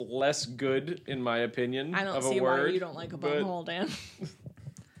less good, in my opinion. I don't of see a word, why you don't like a bunghole, Dan.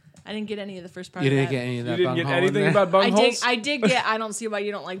 I didn't get any of the first part You of didn't that. get any of that. You didn't get bunghole in anything there? about bungholes? I did get. I don't see why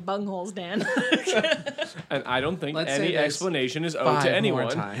you don't like bungholes, Dan. And I don't think Let's say any this explanation is owed 5 to more anyone.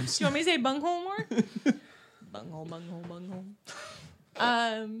 times. Do you want me to say bunghole more? bunghole.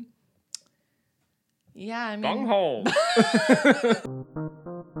 Yeah, I mean. Bunghole.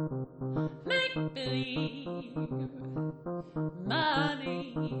 Make believe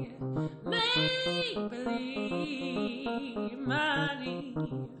money. Make believe money.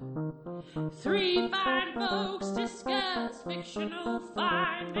 3 fine folks discuss fictional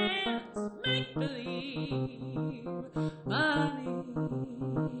finance. Make believe money.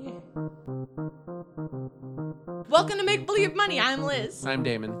 Welcome to Make Believe Money. I'm Liz. I'm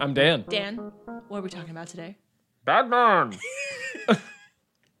Damon. I'm Dan. Dan, what are we talking about today? Batman. Do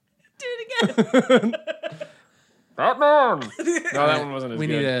it again. Batman. No, that one wasn't as we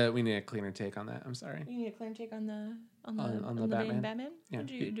good. need a cleaner take on that. I'm sorry. You need a clear take on the On the main Batman? Batman. Yeah. Would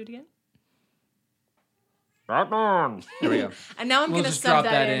you do it again? Batman. Here we go. And now I'm We'll gonna just sub drop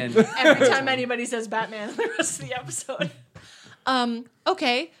that that in in. every time anybody says Batman in the rest of the episode.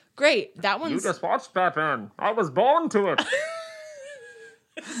 Okay, great. That You one's just watched Batman. I was born to it.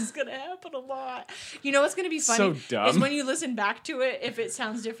 this is gonna happen a lot. You know what's gonna be funny So dumb. is when you listen back to it if it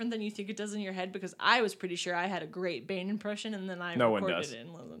sounds different than you think it does in your head, because I was pretty sure I had a great Bane impression and then I No one recorded does. it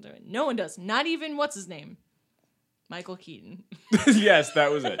and listened to it. No one does. Not even what's his name? Michael Keaton. Yes, that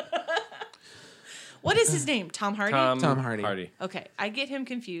was it. What is his name? Tom Hardy? Tom Hardy. Okay, I get him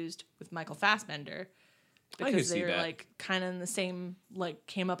confused with Michael Fassbender I can because see they're that. like kind of in the same, like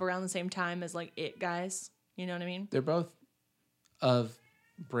came up around the same time as like It guys. You know what I mean? They're both of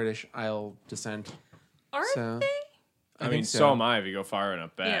British Isle descent. Are So- they? I mean, think so am I if you go far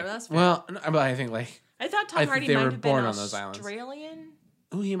enough back. Yeah, that's fair. Well, but I think like, I thought Tom I think Hardy they might were have born been on those islands. Australian.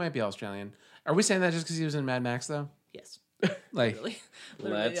 oh, he might be Australian. Are we saying that just because he was in Mad Max though? Yes, Like, literally the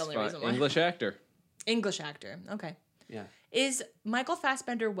Let's only find reason why. English actor. English actor. Okay. yeah, Is Michael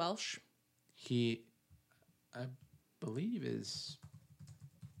Fassbender Welsh? he, I believe, is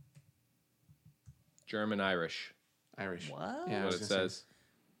German Irish. Irish. What? Yeah, I What was it gonna say. says.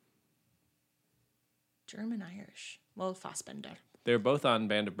 German Irish. Well, Fassbender. They're both on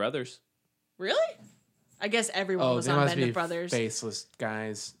Band of Brothers. Really? I guess everyone Oh, was they on must Band be of Brothers. faceless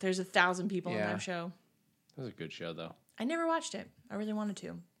guys. There's 1,000 people in Yeah. that show. That was a good show, though. I never watched it. I really wanted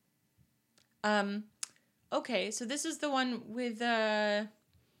to. Okay, so this is the one with Bane.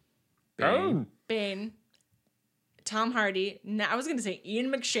 Bane, Tom Hardy. Now I was gonna say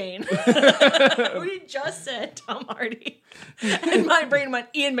Ian McShane. We just said Tom Hardy, and my brain went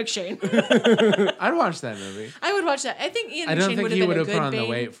Ian McShane. I'd watch that movie. I would watch that. I think Ian I don't McShane think would he have would been a have put good on the Bane.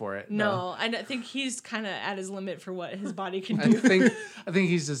 weight for it. No, I think he's kind of at his limit for what his body can I do. think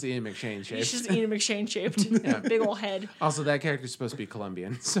he's just Ian McShane shaped. He's just Ian McShane shaped, big old head. Also, that character's supposed to be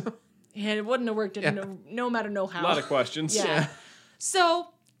Colombian, so And it wouldn't have worked no matter how. A lot of questions. Yeah. So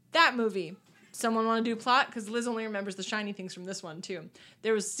that movie. Someone want to do plot? Because Liz only remembers the shiny things from this one too.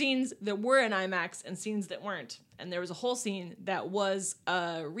 There was scenes that were in IMAX and scenes that weren't, and there was a whole scene that was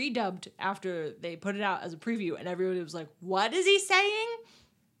redubbed after they put it out as a preview, and everybody was like, "What is he saying?"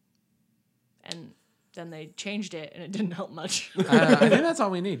 And then they changed it, and it didn't help much. I think that's all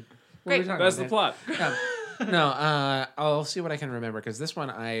we need. What are we Great. talking That's about, the plot. Dan? No, I'll see what I can remember because this one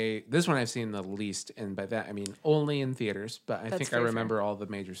I've seen the least, and by that I mean only in theaters. But I That's think I very remember all the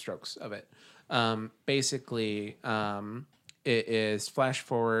major strokes of it. Basically, it is flash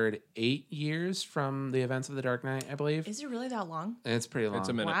forward 8 years from the events of The Dark Knight, I believe. Is it really that long? And it's pretty long. It's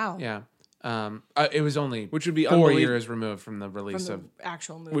a minute. Wow. Yeah. It was only Which would be 4 years removed from the release From the of.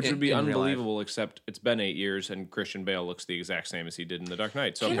 actual movie. Which would be in real life. unbelievable, except it's been 8 years and Christian Bale looks the exact same as he did in The Dark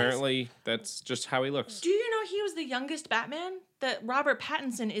Knight. So Can I- apparently that's just how he looks. Do you know he was the youngest Batman? That Robert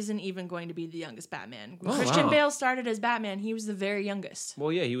Pattinson isn't even going to be the youngest Batman. When Oh, Christian wow. Bale started as Batman, he was the very youngest.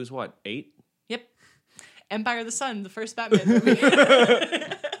 Well, yeah, he was what, 8? Yep. Empire of the Sun, the first Batman movie.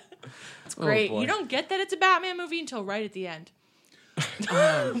 It's great. boy. You don't get that it's a Batman movie until right at the end.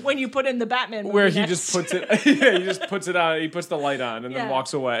 When you put in the Batman movie Where he next. just puts it, yeah, he just puts it on, he puts the light on and then Yeah.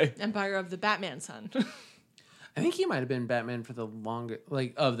 walks away. Empire of the Batman Son. I think he might have been Batman for the longest,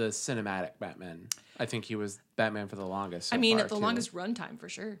 like of the cinematic Batman. I think he was Batman for the longest. So I mean, far, at the too. longest runtime for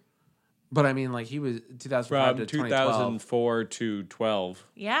sure. But I mean, like he was 2005 to 2012. 2004 to 12.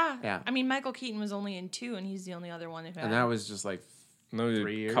 Yeah. Yeah. I mean, Michael Keaton was only in 2, and he's the only other one who had And that was just like No,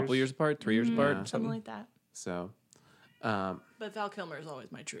 3 a couple years? years apart, 3 years apart, Yeah. something like that. so. But Val Kilmer is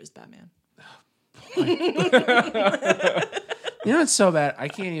always my truest Batman. You know, it's so bad. I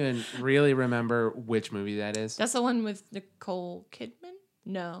can't even really remember which movie that is. That's the one with Nicole Kidman.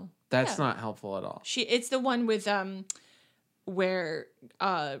 No. That's Yeah. not helpful at all. It's the one with where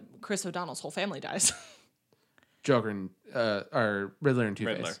Chris O'Donnell's whole family dies. Joker and or Riddler and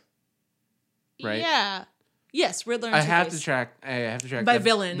Two-Face. Riddler. Right? Yeah. Yes, Riddler and I Two-Face. have to track By the,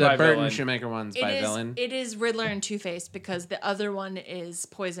 villain. The By Burton villain. Shoemaker ones It by is, villain. It is Riddler and Two-Face because the other one is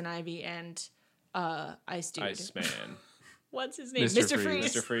Poison Ivy and Ice Dude. Iceman. What's his name? Mr. Mr.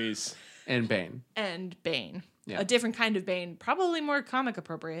 Freeze. Freeze. Mr. Freeze. And Bane. And Bane. Yeah. A different kind of Bane. Probably more comic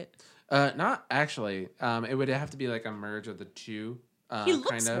appropriate. Not actually. It would have to be like a merge of the two. He looks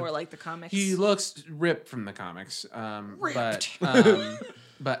kind of. more like the comics. He looks ripped from the comics. Ripped.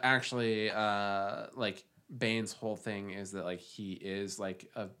 But actually, like Bane's whole thing is that like he is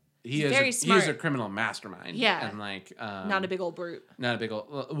like He's very he's smart. a criminal mastermind. Yeah. And like not a big old brute. not a big old,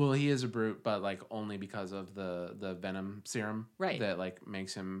 well, he is a brute, but like only because of the venom serum Right. that like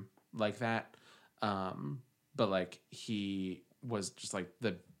makes him like that. But like he was just like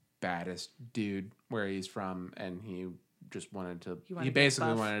the baddest dude where he's from, and he just wanted to. He wanted He to get basically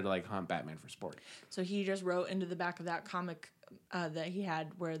buff. wanted to like hunt Batman for sport. So he just wrote into the back of that comic that he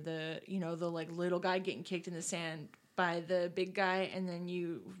had where the like little guy getting kicked in the sand by the big guy, and then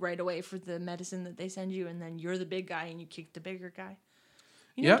you right away for the medicine that they send you, and then you're the big guy and you kick the bigger guy.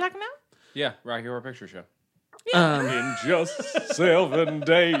 You know Yep. what I'm talking about? Yeah, Rocky Horror Picture Show. Um, In just 7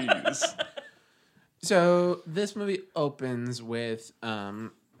 days. So this movie opens with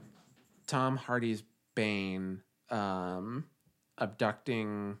Tom Hardy's Bane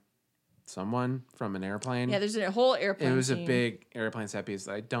abducting someone from an airplane. Yeah, there's a whole airplane. It was a scene. big airplane set piece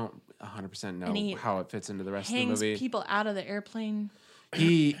that I don't 100% And know he how it fits into the rest of the hangs movie. people out of the airplane.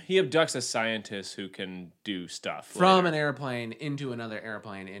 He He abducts a scientist who can do stuff. from later. an airplane into another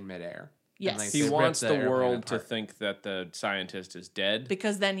airplane in midair. Yes. And, like, He they rip wants the airplane world to apart. think that the scientist is dead.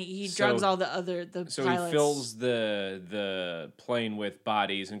 Because then he So- drugs all the So pilots. he fills the plane with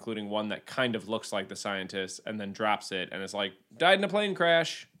bodies, including one that kind of looks like the scientist, and then drops it, and it's like, died in a plane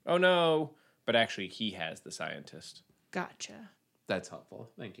crash. Oh no. But actually, he has the scientist. Gotcha. That's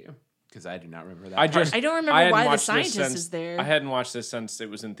helpful. Thank you. Because I do not remember that. I part. just I don't remember hadn't why the watched this scientist since- is there. I hadn't watched this since it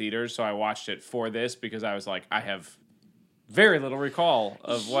was in theaters, so I watched it for this because I was like, I have very little recall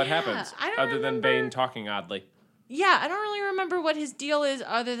of what Yeah, happens I don't other than remember- Bane talking oddly. Yeah, I don't really remember what his deal is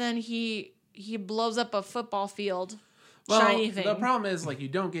other than he blows up a football field. Shiny thing. the problem is like you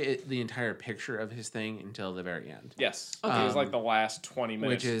don't get the entire picture of his thing until the very end. Yes, Okay. it was like the last 20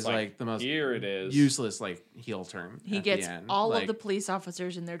 minutes, Which is like the most here it is. useless like heel turn. He at gets the end. all like, of the police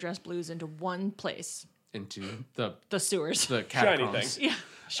officers in their dress blues into one place. into the The sewers. the Shiny catacombs. thing. Yeah.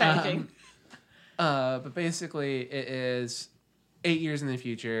 Shiny thing. But basically, it is 8 years in the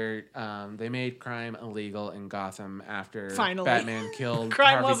future. They made crime illegal in Gotham after Finally. Batman killed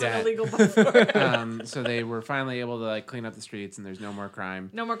Crime Harvey wasn't Dent. illegal before. So they were finally able to like clean up the streets, and there's no more crime.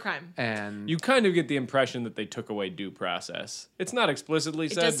 No more crime. And You kind of get the impression that they took away due process. It's not explicitly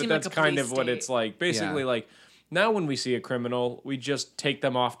does said, but seem like that's a kind police of what state. it's like. Basically, Yeah. like now when we see a criminal, we just take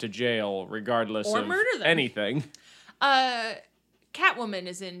them off to jail regardless Or of murder them. anything. Catwoman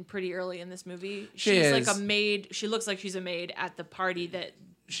is in pretty early in this movie. She She's is. like a maid. She looks like she's a maid at the party that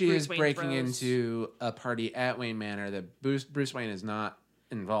she Bruce is Wayne breaking throws. into a party at Wayne Manor that Bruce Wayne is not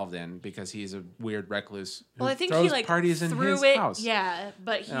involved in because he's a weird recluse who Well, I think throws he like parties in threw his it. house. Yeah,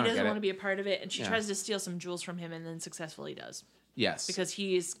 but he I don't doesn't get want it. to be a part of it, and she Yeah. tries to steal some jewels from him, and then successfully does Yes. because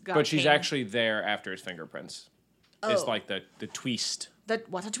he's got. But she's pain. actually there after his fingerprints. It's Oh. like the twist. That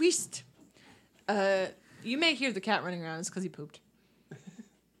what a twist. You may hear the cat running around. It's because he pooped.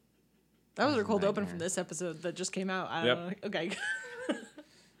 That was our cold open nightmare. from this episode that just came out. I Yep. don't know. Okay.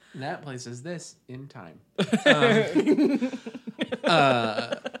 And that places this in time.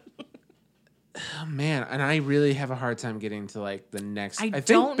 Oh man, and I really have a hard time getting to like the next. I think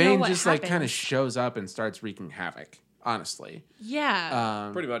don't know Bane what just like kind of happens. shows up and starts wreaking havoc. Honestly, Yeah.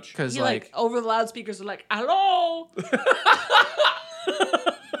 Pretty much. because he like over the loudspeakers are like, "Hello,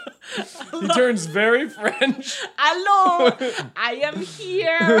 He turns very French. hello, I am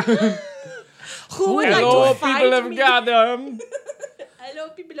here. Who would Hello, like to people fight of me? Gotham. Hello,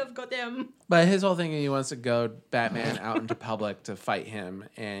 people of Gotham. But his whole thing, he wants to go Batman out into public to fight him,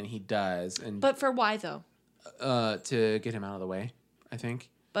 and he does, and But for why though? to get him out of the way, I think.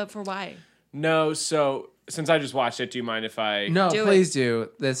 But for why? No, so since I just watched it, do you mind if I? No, Do please do.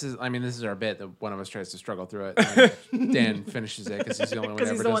 This is our bit that one of us tries to struggle through it. And Dan finishes it because he's the only one who Because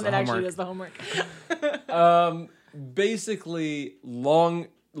ever he's the does one the that homework. actually does the homework. Basically,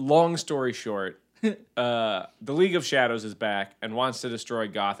 long story short, the League of Shadows is back and wants to destroy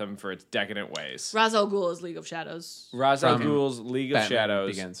Gotham for its decadent ways. Ra's al Ghul is League of Shadows. Ra's al From Ghul's League of Batman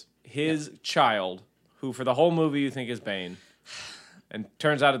Shadows Begins. his child, who for the whole movie you think is Bane, And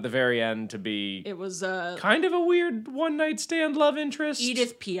turns out at the very end to be It was kind of a weird one-night stand love interest.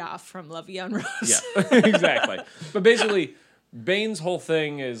 Edith Piaf from La Vie en Rose. Yeah, exactly. But basically, Bane's whole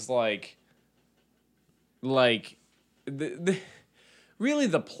thing is like really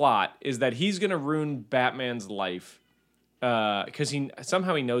the plot is that he's gonna ruin Batman's life because he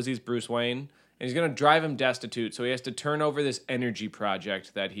knows he's Bruce Wayne and he's gonna drive him destitute. So he has to turn over this energy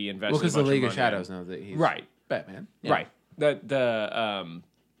project that he invested. Well, because the League of Shadows in. know that he's Right. Batman. Yeah. Right.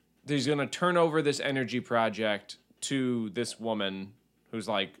 He's gonna turn over this energy project to this woman who's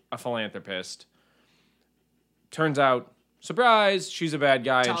like a philanthropist. Turns out, surprise, she's a bad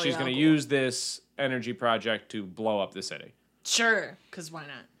guy, and she's going to use this energy project to blow up the city. Sure, because why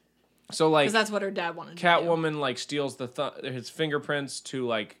not? So, like, Because that's what her dad wanted to do. Catwoman, like, steals his fingerprints to,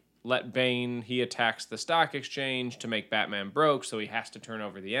 like, let Bane, he attacks the stock exchange to make Batman broke, so he has to turn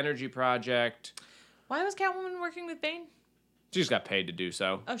over the energy project. Why was Catwoman working with Bane? She just got paid to do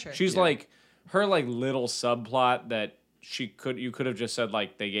so. Oh, sure. She's, like, her, like, little subplot that you could have just said,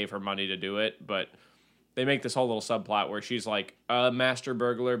 like, they gave her money to do it, but they make this whole little subplot where she's like a master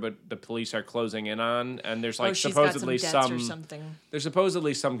burglar, but the police are closing in on, and there's like supposedly there's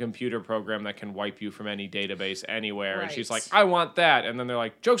supposedly some computer program that can wipe you from any database anywhere, Right. and she's like, I want that, and then they're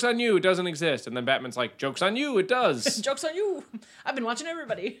like, joke's on you, it doesn't exist, and then Batman's like, joke's on you, it does. Joke's on you. I've been watching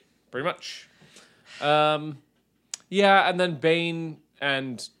everybody. Pretty much. Yeah, and then Bane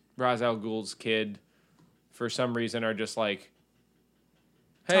and Ra's al Ghul's kid, for some reason, are just like,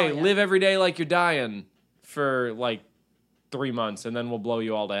 hey, live every day like you're dying for like 3 months, and then we'll blow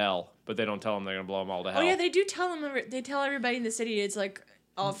you all to hell. But they don't tell them they're gonna blow them all to hell. Oh yeah, they do tell them. They tell everybody in the city it's like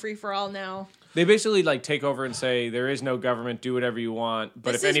all free for all now. They basically like take over and say there is no government, do whatever you want.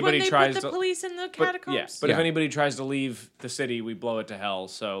 But This if is anybody when they tries put the to, police in the but, catacombs. if anybody tries to leave the city, we blow it to hell.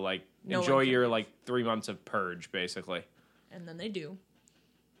 So like No enjoy one can your leave. like 3 months of purge, basically. And then they do.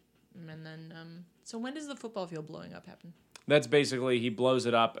 And then so when does the football field blowing up happen? That's basically he blows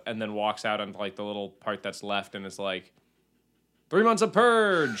it up and then walks out onto like the little part that's left, and it's like 3 months of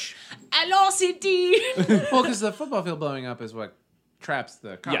purge. Hello, city. Well, because the football field blowing up is what traps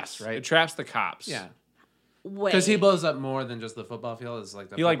the cops, Yes, right? it traps the cops. Yeah. Wait. Because he blows up more than just the football field. It's like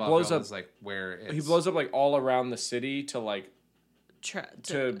the He, like, football blows field up- is like where it's... He blows up like all around the city to like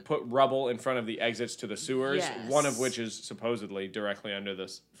to put rubble in front of the exits to the sewers, Yes. one of which is supposedly directly under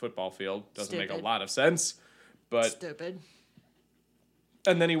this football field. Doesn't make a Stupid. lot of sense. But Stupid.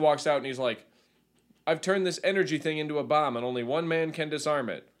 and then he walks out and he's like, I've turned this energy thing into a bomb and only one man can disarm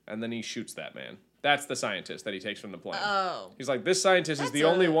it. And then he shoots that man. That's the scientist that he takes from the plane. Oh. He's like, this scientist is That's the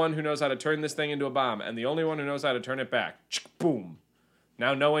only a- one who knows how to turn this thing into a bomb and the only one who knows how to turn it back. Boom.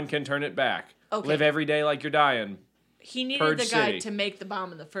 Now no one can turn it back. Okay. Live every day like you're dying. He needed Purge the guy City. to make the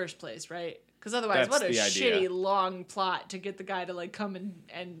bomb in the first place, right? Because otherwise, That's what a the idea. shitty long plot to get the guy to like come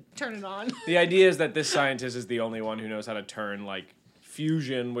and turn it on. The idea is that this scientist is the only one who knows how to turn like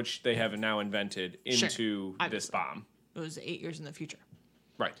fusion, which they have now invented, Sure. into this Obviously. bomb. It was 8 years in the future,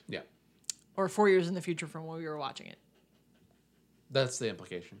 Right. Yeah. or 4 years in the future from when we were watching it. That's the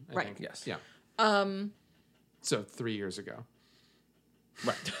implication, I Right. think. Yes. Yeah. So 3 years ago.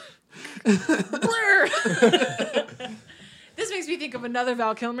 Right. Blur. This makes me think of another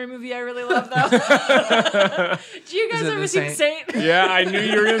Val Kilmer movie I really love, though. Do you guys Is it ever The see Saint? Saint? Yeah, I knew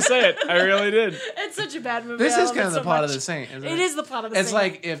you were going to say it. I really did. It's such a bad movie. This I is love kind it of the so plot much. of the Saint, isn't it? It is the plot of the It's Saint.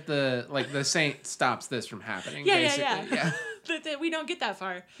 like if the Saint stops this from happening, yeah, basically. yeah. That we don't get that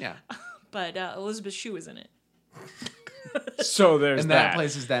far. Yeah. But Elizabeth Shue is in it. So there's And that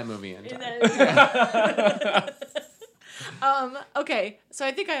places that movie in time. Okay, so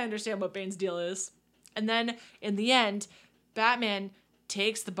I think I understand what Bane's deal is. And then in the end, Batman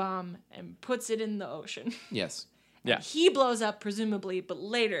takes the bomb and puts it in the ocean. Yes. Yeah. He blows up, presumably, but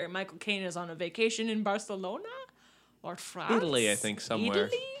later Michael Caine is on a vacation in Barcelona or France. Italy, I think, somewhere.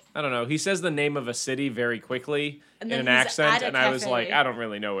 Italy? I don't know. He says the name of a city very quickly And in then an he's accent, at a and I was cafe. like, I don't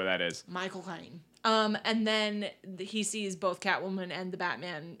really know where that is. Michael Caine. And then he sees both Catwoman and the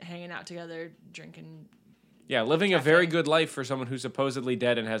Batman hanging out together, drinking. Yeah, living a Cafe. very good life for someone who's supposedly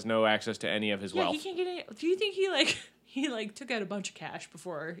dead and has no access to any of his Yeah, wealth. he can't get any. Do you think he took out a bunch of cash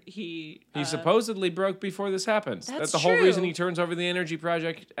before he? He supposedly broke before this happens. That's the whole reason true. he turns over the energy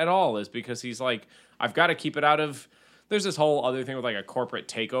project at all is because he's like, I've got to keep it out of. There's this whole other thing with like a corporate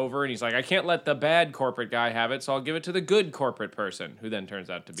takeover, and he's like, I can't let the bad corporate guy have it, so I'll give it to the good corporate person, who then turns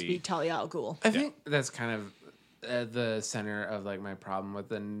out to be be. Talia al Ghul. I think that's kind of the center of like my problem with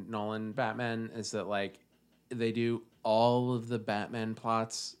the Nolan Batman is that like they do all of the Batman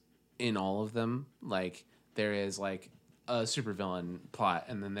plots in all of them. Like there is like a supervillain plot,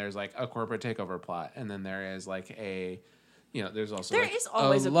 and then there's like a corporate takeover plot, and then there is like a there's also There like is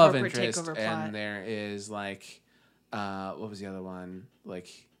always a love corporate interest, takeover plot. and there is like, what was the other one? Like,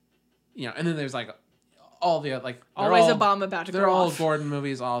 and then there's like all the other, like they're Always all- a bomb about to They're go all off. Gordon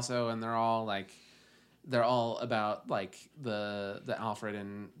movies also, and they're all about like the Alfred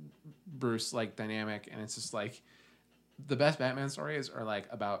and Bruce like dynamic, and it's just like the best Batman stories are like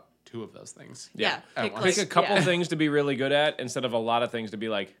about two of those things. Yeah. At Pick, once. Pick a couple yeah. things to be really good at instead of a lot of things to be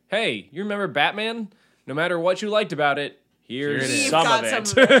like, hey, you remember Batman? No matter what you liked about it, here's Here it is. some, You've of got it.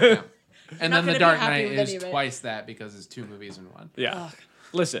 some of it. Yeah. And not then the gonna be Dark happy Knight with is any of it. twice that because it's two movies in one. Yeah. Ugh.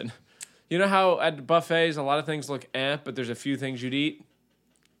 Listen, you know how at buffets a lot of things look but there's a few things you'd eat?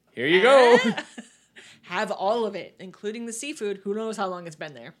 Here you go. Have all of it, including the seafood. Who knows how long it's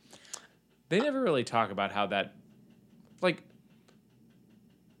been there? They never really talk about how that, like,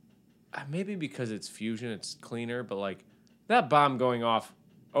 maybe because it's fusion, it's cleaner, but like that bomb going off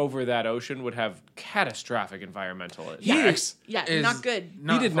over that ocean would have catastrophic environmental impacts. Yeah, Is not good.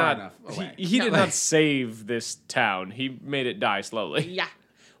 He did far not. enough away. He No. did not save this town. He made it die slowly. Yeah.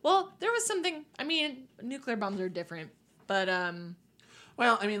 Well, there was something. I mean, nuclear bombs are different, but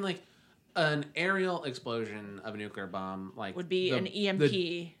Well, I mean, like an aerial explosion of a nuclear bomb, like would be an EMP.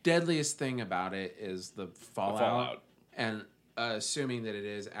 The deadliest thing about it is the fallout, fallout. and assuming that it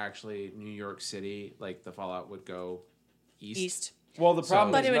is actually New York City, like the fallout would go east. Well, the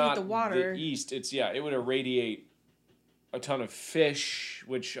problem But is it would hit not the water. east. It's it would irradiate a ton of fish,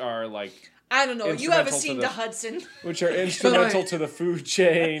 which are like I don't know. You haven't Instrumental to seen the- the Hudson. which are instrumental like- to the food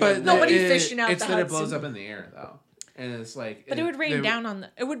chain. But Nobody it- fishing out it's the that it blows Hudson. up in the air though, and it's like. But it would rain they- down on the.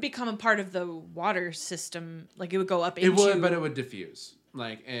 It would become a part of the water system. Like it would go up It into. would, but it would diffuse.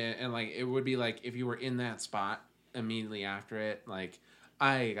 Like and like it would be like if you were in that spot immediately after it. Like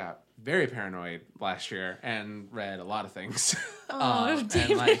I got very paranoid last year and read a lot of things. Oh, damn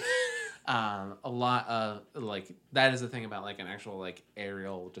and like it. a lot of like that is the thing about like an actual like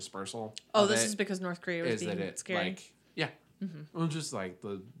aerial dispersal. Oh, of this it, is because North Korea was is being that it scary. like well just like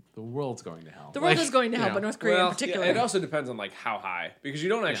the world's going to hell. The world Like, is going to hell, you but know. North Korea in particular. it also depends on like how high, because you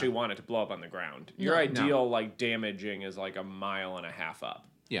don't actually want it to blow up on the ground. Your No. ideal like damaging is like 1.5 miles up.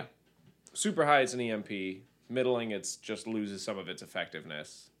 Yeah. Super high, it's an EMP. Middling, it's just loses some of its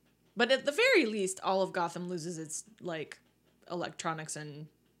effectiveness. But at the very least, all of Gotham loses its like electronics and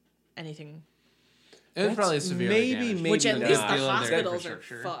anything. It was That's probably severe maybe- damage. maybe Which at not. least the Deal with their hospitals are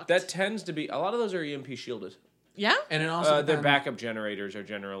infrastructure. fucked. That tends to be a lot of those are EMP shielded. Yeah. And it also Their depends- backup generators are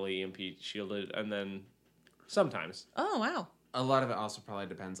generally EMP shielded, and then sometimes Oh wow. a lot of it also probably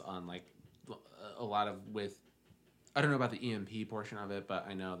depends on like a lot of with I don't know about the EMP portion of it, but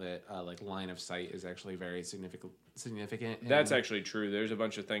I know that like line of sight is actually very significant. that's actually true. There's a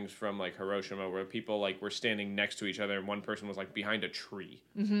bunch of things from like Hiroshima where people like were standing next to each other, and one person was like behind a tree,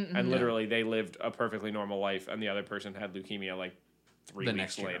 and literally they lived a perfectly normal life, and the other person had leukemia like 3 The weeks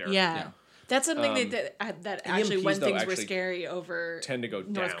next year. later. Yeah. Yeah. That's something that actually EMPs, when though, things were actually scary over tend to go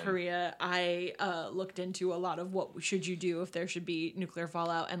North down. Korea, I looked into a lot of what should you do if there should be nuclear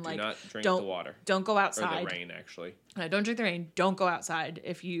fallout and Do like not drink don't the water don't go or outside. the rain. Actually, Don't drink the rain. Don't go outside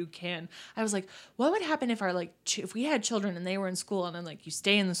if you can. I was like, what would happen if our like if we had children and they were in school and then like you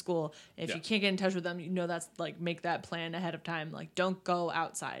stay in the school. If Yeah. you can't get in touch with them, that's like make that plan ahead of time. Like don't go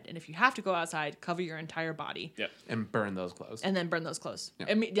outside. And if you have to go outside, cover your entire body yeah. and burn those clothes. and then burn those clothes.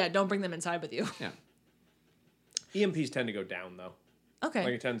 Yeah. Don't bring them inside with you. Yeah. EMPs tend to go down though. Okay.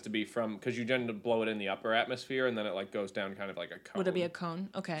 Like it tends to be from because you tend to blow it in the upper atmosphere, and then it like goes down kind of like a cone. Would it be a cone?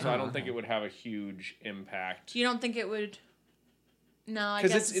 Okay. So I don't think it would have a huge impact. You don't think it would? No, I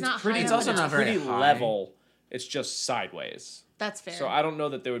Because guess it's not pretty, high it's up also enough. not very pretty high. level. It's just sideways. That's fair. So I don't know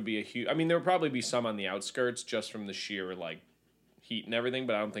that there would be a huge. I mean, there would probably be some on the outskirts just from the sheer like heat and everything,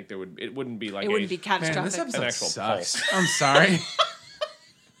 but I don't think there would. It wouldn't be like it wouldn't be Man, catastrophic. this episode actual sucks. pulse. I'm sorry.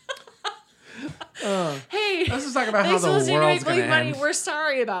 Hey, Let's just talk about how thanks for the listening to world's Make Believe gonna Money. end. We're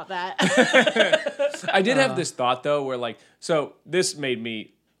sorry about that. I did have this thought though, where like, so this made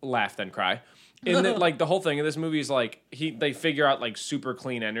me laugh then cry. In that, like the whole thing of this movie is like they figure out like super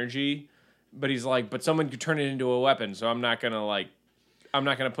clean energy, but he's like, but someone could turn it into a weapon, so I'm not gonna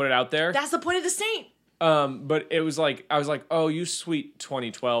put it out there. That's the point of the saint. But it was like I was like, oh, you sweet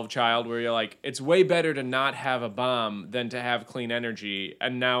 2012 child, where you're like, it's way better to not have a bomb than to have clean energy.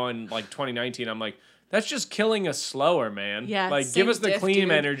 And now in like 2019, I'm like, that's just killing us slower, man. Yeah, like same give us the diff, clean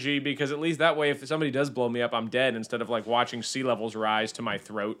dude. energy, because at least that way, if somebody does blow me up, I'm dead instead of like watching sea levels rise to my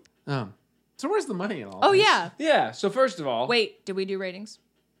throat. So where's the money in all Oh this? yeah. Yeah. So first of all, Wait, did we do ratings?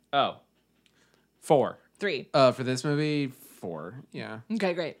 4. 3. For this movie, 4. Yeah.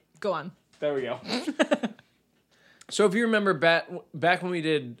 Okay, great. Go on. There we go. So if you remember back when we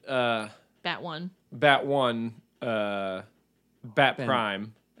did Bat 1. Bat 1, Bat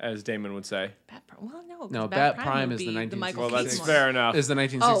Prime, as Damon would say. Well, no. 'cause No, Bat Bat Prime would is the be Michael 1966. Well, Keaton that's one. fair enough. Is the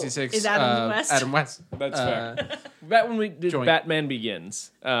 1966 is Adam West? Adam West. That's fair. Back when we did Joint. Batman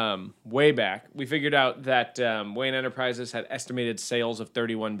Begins, way back, we figured out that Wayne Enterprises had estimated sales of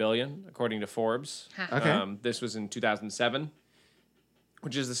 $31 billion, according to Forbes. Okay. This was in 2007,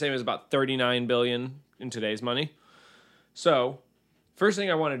 which is the same as about $39 billion in today's money. So, first thing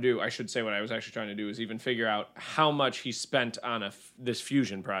I want to do, I should say what I was actually trying to do, is even figure out how much he spent on this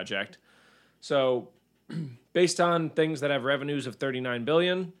fusion project. So, based on things that have revenues of $39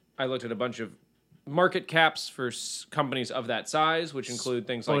 billion, I looked at a bunch of market caps for companies of that size, which include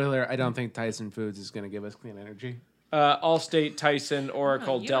things like Spoiler, I don't think Tyson Foods is going to give us clean energy. Allstate, Tyson,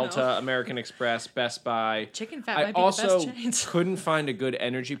 Oracle, you Delta, know. American Express, Best Buy. Chicken fat I might be the also best chains. couldn't find a good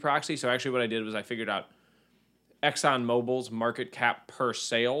energy proxy, so actually what I did was I figured out ExxonMobil's market cap per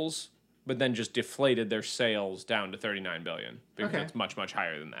sales, but then just deflated their sales down to $39 billion because Okay. it's much, much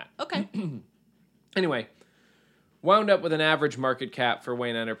higher than that. Okay. Anyway, wound up with an average market cap for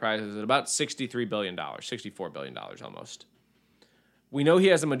Wayne Enterprises at about $63 billion, $64 billion almost. We know he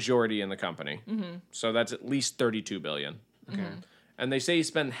has a majority in the company, so that's at least $32 billion. Okay. And they say he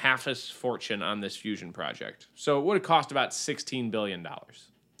spent half his fortune on this fusion project. So it would have cost about $16 billion.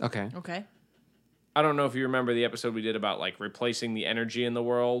 Okay. Okay. I don't know if you remember the episode we did about like replacing the energy in the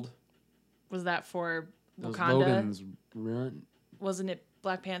world. Was that for Those Wakanda? Logan's Run. Wasn't it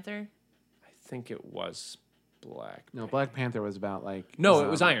Black Panther? I think it was Black. No, Black Panther was about like. No, it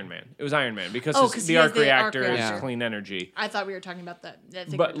was Iron Man. It was Iron Man because Oh, 'cause the he has arc the arc reactor is reactor. clean energy. I thought we were talking about that. I think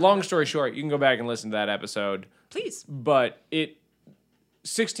we were But talking long about story short, you can go back and listen to that episode. Please. But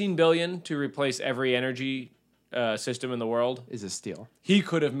 $16 billion to replace every energy system in the world. Is a steal. He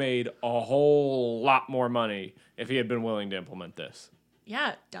could have made a whole lot more money if he had been willing to implement this.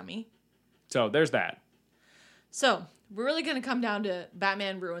 Yeah, dummy. So there's that. So we're really going to come down to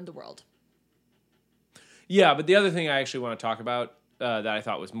Batman ruined the world. Yeah, but the other thing I actually want to talk about that I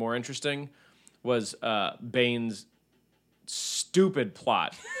thought was more interesting was Bane's stupid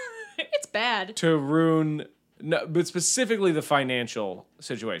plot It's bad. to ruin, no, but specifically the financial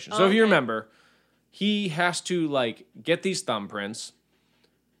situation. So if Okay. you remember, he has to like get these thumbprints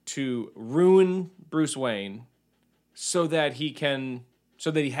to ruin Bruce Wayne so that he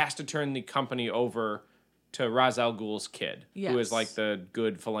has to turn the company over to Ra's al Ghul's kid, who is Yes. like the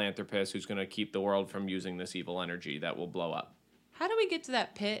good philanthropist who's going to keep the world from using this evil energy that will blow up. How do we get to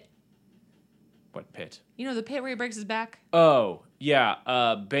that pit? What pit? You know, the pit where he breaks his back? Oh,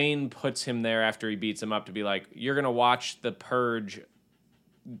 yeah. Bane puts him there after he beats him up to be like, you're going to watch the purge,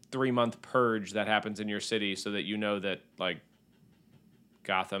 3-month purge that happens in your city so that you know that, like,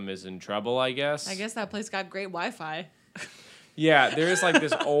 Gotham is in trouble, I guess. I guess that place got great Wi-Fi. Yeah, there is, like,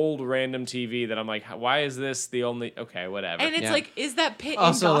 this old random TV that I'm like, why is this the only... Okay, whatever. And it's Yeah. like, is that pit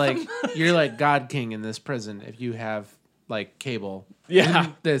Also, in like Gotham? you're like God King in this prison if you have like cable. Yeah.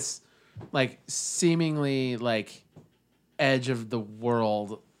 In this like seemingly like edge of the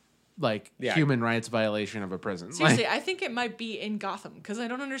world like Yeah. human rights violation of a prison. Seriously, Like, I think it might be in Gotham because I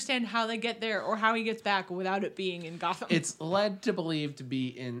don't understand how they get there or how he gets back without it being in Gotham. it's led to believe to be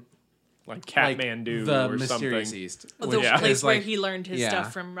in like like, Catmandu the or mysterious something. East. the which yeah. place is, where like- he learned his yeah.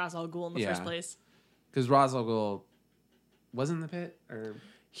 stuff from Ra's al Ghul in the Yeah. first place. Because Ra's al Ghul was in the pit, or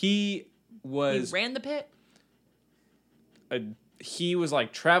He He was... ran the pit. He was,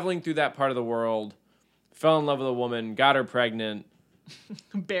 like, traveling through that part of the world, fell in love with a woman, got her pregnant,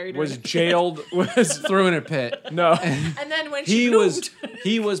 Buried her. was in a pit. jailed, was... threw in a pit. No. And then when she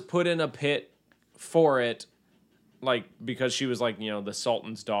he was put in a pit for it, like because she was like, you know, the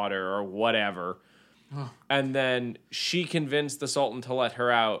Sultan's daughter or whatever. And then she convinced the Sultan to let her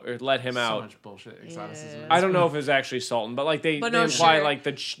out or let him So out. much bullshit exoticism. Yeah. I don't know if it was actually Sultan, but like they But no, imply sure. like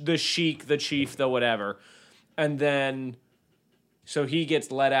the sheik, the chief, the whatever. And then so he gets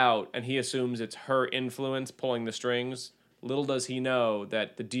let out and he assumes it's her influence pulling the strings. Little does he know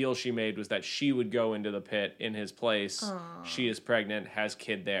that the deal she made was that she would go into the pit in his place. She is pregnant, has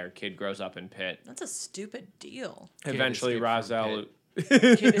kid there. Kid grows up in pit. That's a stupid deal. Eventually, escaped Ra's from al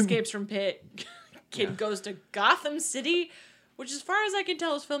Kid escapes from pit. Kid goes to Gotham City, which, as far as I can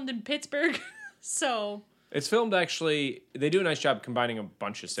tell, is filmed in Pittsburgh. So It's filmed actually. They do a nice job combining a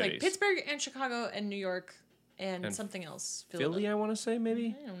bunch of it's cities. like Pittsburgh and Chicago and New York and something else. Philly, I want to say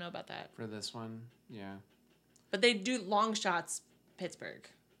maybe. I don't know about that, For this one, yeah. but they do long shots Pittsburgh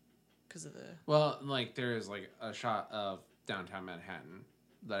because of the Well, like there is like a shot of downtown Manhattan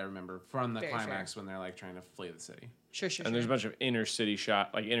that I remember from the Very climax when they're like trying to flee the city. sure. And there's a bunch of inner city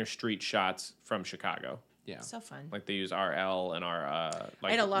inner street shots from Chicago. Yeah. so fun. Like they use RL and our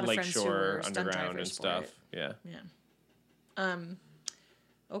like had a lot of friends who Lakeshore were stunt Underground and drivers for stuff. it. Yeah. Yeah.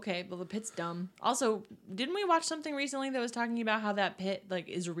 Okay, well the pit's dumb. Also, didn't we watch something recently that was talking about how that pit like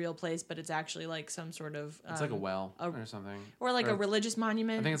is a real place, but it's actually like some sort of It's like a well or something. or like a religious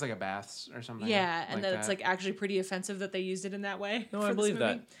monument. I think it's like a baths or something. Yeah, and like that it's like actually pretty offensive that they used it in that way. No, for I this believe movie.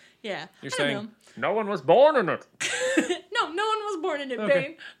 that. Yeah, You're I don't saying no one was born in it. know. No one was born in it, Okay.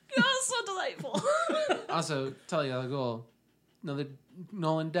 babe. Oh, so delightful. Also, Talia al Ghul, another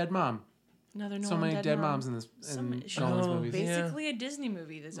Nolan dead mom. Another So Nolan many dead moms in this Some- Nolan's Oh, movies. Basically a Disney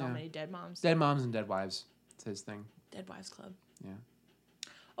movie. There's so Yeah. many dead moms. Dead moms and dead wives. It's his thing. Dead Wives Club. Yeah.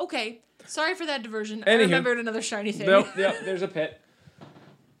 Okay, sorry for that diversion. I Anywho. remembered another shiny thing. Nope, yep, there's a pit.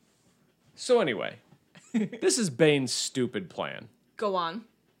 So anyway, this is Bane's stupid plan. Go on.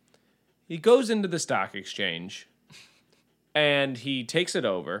 He goes into the stock exchange and he takes it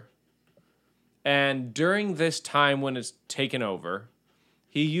over. And during this time when it's taken over,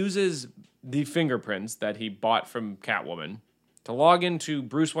 he uses the fingerprints that he bought from Catwoman to log into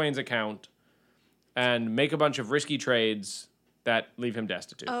Bruce Wayne's account and make a bunch of risky trades that leave him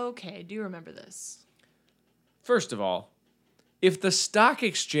destitute. Okay, do you remember this? First of all, if the stock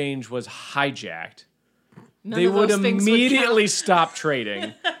exchange was hijacked, None they of would those things immediately count. stop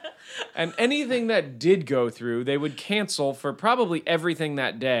trading. And anything that did go through, they would cancel for probably everything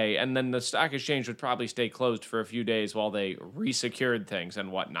that day, and then the stock exchange would probably stay closed for a few days while they resecured things and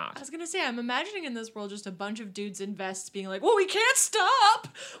I whatnot. was gonna say, I'm imagining in this world just a bunch of dudes invests being like, "Well, we can't stop.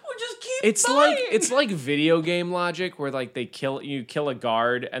 We'll just keep." It's buying. like video game logic where like you kill a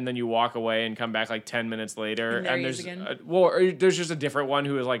guard and then you walk away and come back like 10 minutes later And there he there's is again. or there's just a different one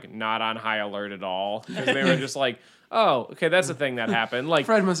who is like not on high alert at all because they were just like, oh, okay, that's a thing that happened. Like,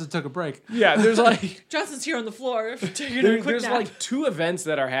 Fred must have took a break. yeah, there's like Johnson's here on the floor. Taking a quick there's nap. like two events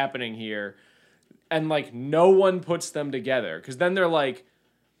that are happening here, and like no one puts them together because then they're like,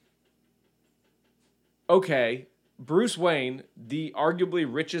 okay, Bruce Wayne, the arguably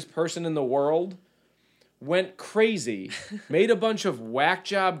richest person in the world, went crazy, made a bunch of whack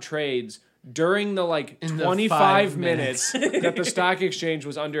job trades during the like In the 25 5 minutes that the stock exchange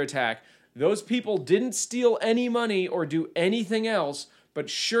was under attack. Those people didn't steal any money or do anything else, but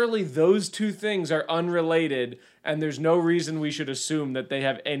surely those two things are unrelated, and there's no reason we should assume that they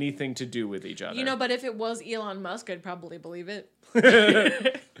have anything to do with each other. You know, but if it was Elon Musk, I'd probably believe it.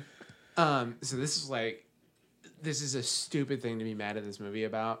 So this is a stupid thing to be mad at this movie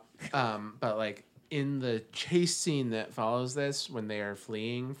about. But like in the chase scene that follows this, when they are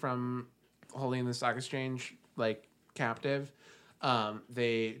fleeing from holding the stock exchange like captive,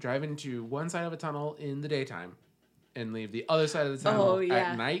 they drive into one side of a tunnel in the daytime and leave the other side of the tunnel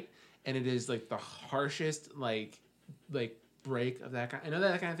at night, and it is like the harshest like break of that kind. I know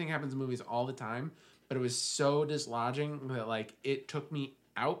that kind of thing happens in movies all the time, but it was so dislodging that like it took me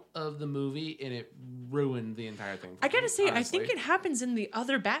out of the movie and it ruined the entire thing. I gotta say, honestly. I think it happens in the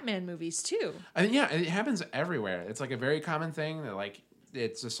other Batman movies too. I think, yeah, it happens everywhere. It's like a very common thing that like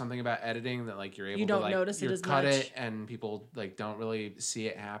it's just something about editing that like you're able don't to like notice it you as cut much. it and people like don't really see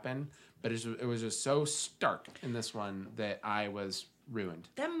it happen. But it was just so stark in this one that I was ruined.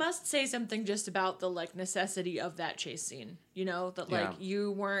 That must say something just about the like necessity of that chase scene. You know, that like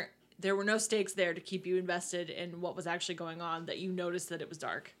Yeah. there were no stakes there to keep you invested in what was actually going on, that you noticed that it was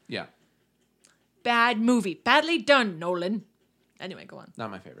dark. Yeah, Bad movie. Badly done, Nolan. Anyway, go on.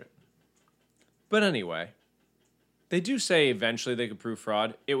 not my favorite. But anyway, they do say eventually they could prove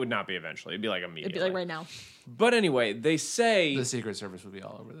fraud. It would not be eventually. It'd be like immediately. It'd be like right now. But anyway, they say The Secret Service would be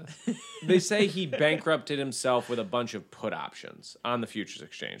all over this. they say he bankrupted himself with a bunch of put options on the futures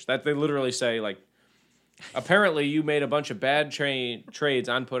exchange. That they literally say like, apparently you made a bunch of bad trades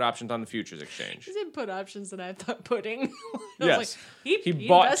on put options on the futures exchange. He said put options and I thought pudding. I was Yes. like, He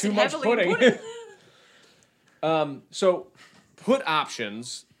bought invested too much heavily in pudding. So put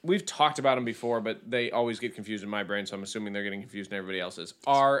options, we've talked about them before, but they always get confused in my brain, so I'm assuming they're getting confused in everybody else's,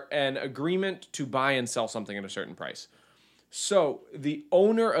 are an agreement to buy and sell something at a certain price. So the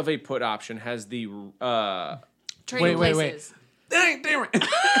owner of a put option has the Trading Wait. places. Damn it!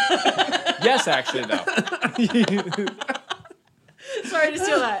 yes, actually though. Sorry to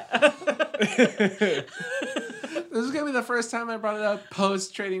steal that. This is gonna be the first time I brought it up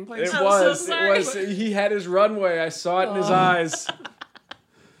post trading place. It I'm was. so It was. sorry. He had his runway. I saw it in his eyes.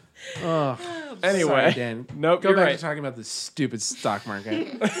 Oh, Anyway, sorry, Dan. nope. Go You're back right. to talking about the stupid stock market.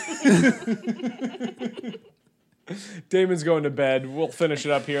 Damon's going to bed. We'll finish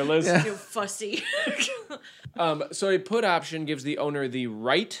it up here, Liz. Yeah. You fussy. So a put option gives the owner the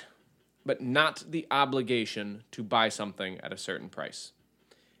right, but not the obligation to buy something at a certain price.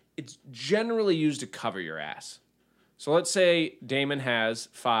 It's generally used to cover your ass. So let's say Damon has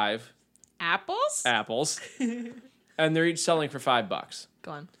 5 Apples? apples, and they're each selling for $5.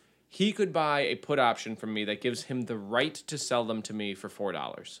 Go on. He could buy a put option from me that gives him the right to sell them to me for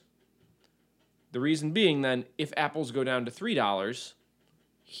 $4. The reason being then, if apples go down to $3,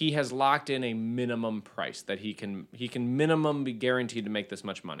 he has locked in a minimum price that he can minimum be guaranteed to make this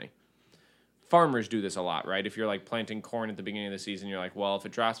much money. Farmers do this a lot, right? If you're like planting corn at the beginning of the season, you're like, well, if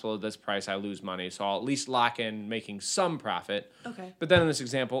it drops below this price, I lose money. So I'll at least lock in making some profit. Okay. But then in this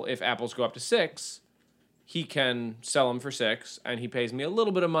example, if apples go up to $6, he can sell them for $6, and he pays me a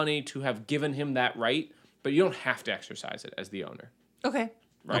little bit of money to have given him that right, but you don't have to exercise it as the owner. Okay.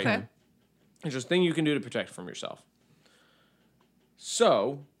 Right? Okay. It's just a thing you can do to protect from yourself.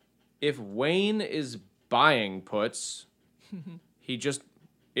 So, if Wayne is buying puts,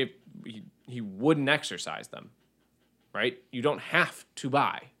 he wouldn't exercise them, right? You don't have to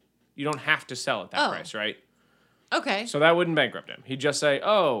buy. You don't have to sell at that price, right? Okay. So that wouldn't bankrupt him. He'd just say,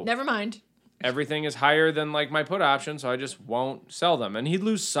 oh, Never mind. everything is higher than like my put option, so I just won't sell them. And he'd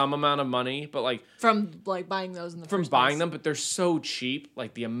lose some amount of money, but like From like buying those in the from first buying place. them, but they're so cheap,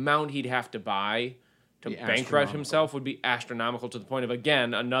 like the amount he'd have to buy to Be bankrupt astronomical. himself would be astronomical to the point of,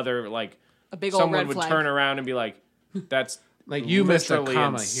 again, another like A big old someone red would flag. turn around and be like, that's Like, you missed a literally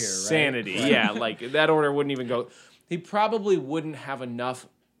comma here, right? insanity. Yeah, like that order wouldn't even go. He probably wouldn't have enough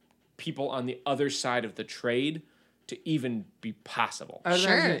people on the other side of the trade to even be possible. I would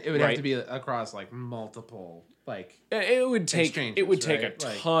Sure. imagine it would have Right. to be across like multiple like. It would take exchanges, a right?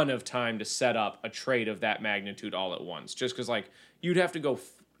 Like- ton of time to set up a trade of that magnitude all at once. Just because like you'd have to go.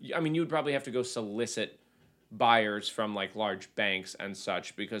 You would probably have to go solicit buyers from like large banks and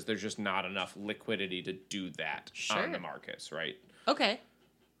such because there's just not enough liquidity to do that Sure. on the markets, right? Okay.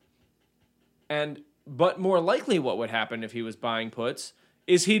 But more likely what would happen if he was buying puts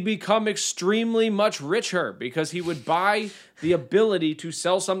is he'd become extremely much richer because he would buy the ability to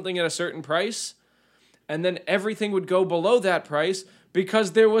sell something at a certain price and then everything would go below that price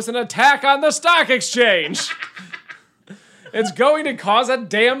because there was an attack on the stock exchange. It's going to cause a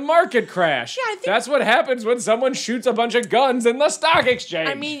damn market crash. Yeah, I think- That's what happens when someone shoots a bunch of guns in the stock exchange.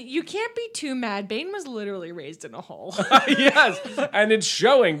 I mean, you can't be too mad. Bane was literally raised in a hole. yes, and it's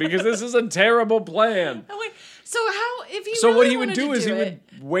showing because this is a terrible plan. Oh, wait, so how if he So really what he would wanted do to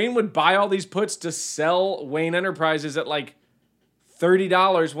is Wayne would buy all these puts to sell Wayne Enterprises at like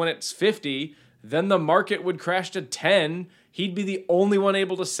 $30 when it's $50. Then the market would crash to 10. He'd be the only one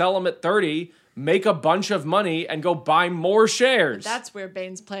able to sell them at 30, make a bunch of money, and go buy more shares. That's where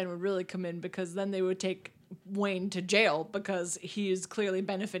Bane's plan would really come in because then they would take Wayne to jail because he is clearly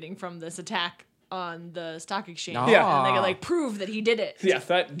benefiting from this attack on the stock exchange. Yeah. And they could like prove that he did it. yeah,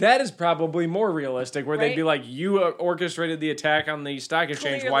 that is probably more realistic. Where they'd Right? be like, "You orchestrated the attack on the stock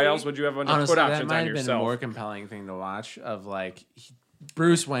exchange. Why Clearly. else would you have a bunch Honestly, of put that options might on have been a yourself?" more compelling thing to watch. Of like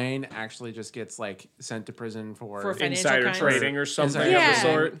Bruce Wayne actually just gets like sent to prison for financial Insider crimes. trading or something Insider of the Yeah.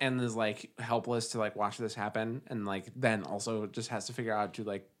 trading, sort. and is like helpless to like watch this happen, and like then also just has to figure out to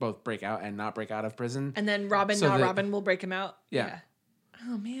like both break out and not break out of prison. And then Robin, So that- Robin will break him out. Yeah.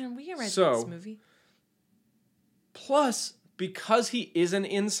 Oh man, we can write So- this movie. Plus, because he is an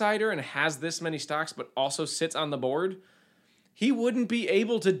insider and has this many stocks, but also sits on the board, he wouldn't be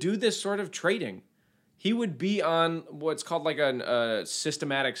able to do this sort of trading. He would be on what's called like a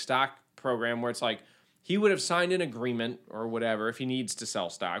systematic stock program where it's like he would have signed an agreement or whatever if he needs to sell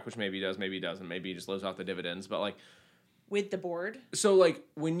stock, which maybe he does, maybe he doesn't, maybe he just lives off the dividends. But like, With the board, so like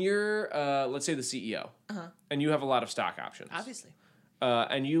when you're, let's say the CEO, and you have a lot of stock options, obviously.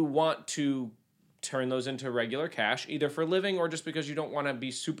 and you want to turn those into regular cash, either for living or just because you don't want to be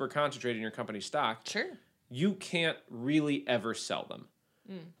super concentrated in your company's stock, Sure. you can't really ever sell them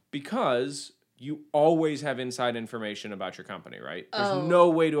because you always have inside information about your company, right? There's Oh. no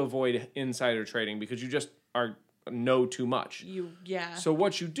way to avoid insider trading because you just know too much. Yeah. So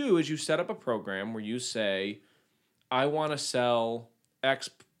what you do is you set up a program where you say, I want to sell X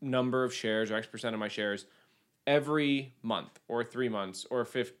number of shares or X percent of my shares every month or 3 months or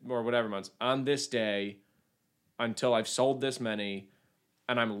 5 or whatever months on this day until I've sold this many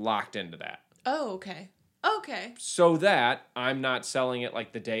and I'm locked into that. Oh, okay. Okay. So that I'm not selling it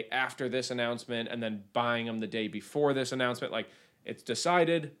like the day after this announcement and then buying them the day before this announcement. Like it's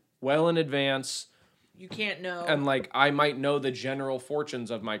decided well in advance. You can't know. And like I might know the general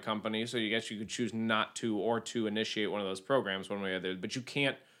fortunes of my company, so you guess you could choose not to or to initiate one of those programs one way or the other. But you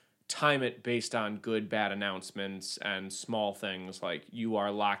can't time it based on good, bad announcements and small things. Like you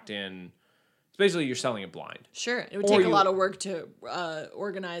are locked in. It's basically you're selling it blind. Sure. It would Or take a you- lot of work to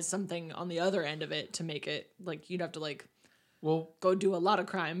organize something on the other end of it to make it like you'd have to like Well, go do a lot of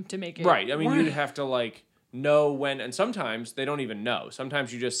crime to make it Right. I mean, work. you'd have to like know when, and sometimes they don't even know.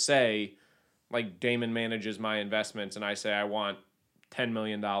 Sometimes you just say, like Damon manages my investments and I say I want $10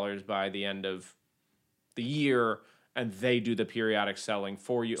 million by the end of the year, and they do the periodic selling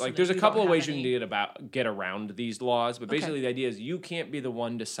for you. So Like that there's a you couple don't of have ways you can get around these laws, but basically the idea is you can't be the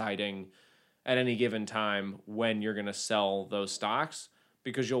one deciding at any given time when you're going to sell those stocks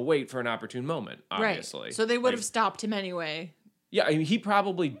because you'll wait for an opportune moment, obviously. Right. So they would have Like, stopped him anyway. yeah, I mean, he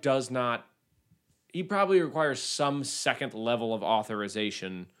probably does not. He probably requires some second level of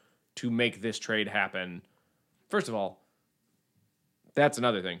authorization to make this trade happen. First of all, that's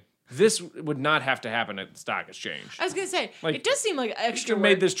another thing. This would not have to happen at the stock exchange. I was gonna say Like, it does seem like You extra could have made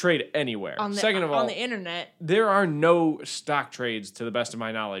work this trade anywhere. on the Second of all, on the internet. there are no stock trades, to the best of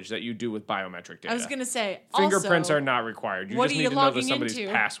my knowledge, that you do with biometric data. I was gonna say Fingerprints also, are not required. You what just are need you to know logging somebody's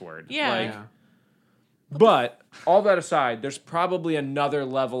into? password. Yeah. Like, Yeah. But all that aside, there's probably another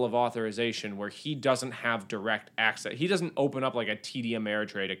level of authorization where he doesn't have direct access. He doesn't open up like a TD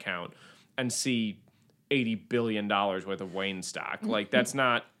Ameritrade account and see $80 billion worth of Wayne stock. Like that's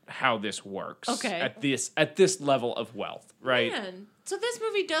not how this works. Okay. At this level of wealth, right? Man. So this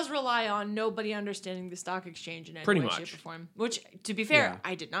movie does rely on nobody understanding the stock exchange in any Pretty way, much. shape, or form. Which, to be fair, Yeah.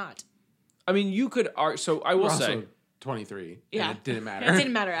 I did not. I mean, you could so I will We're say also 23. Yeah. And it didn't matter. It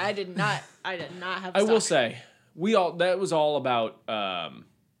didn't matter. I did not have. I will stock. say that was all about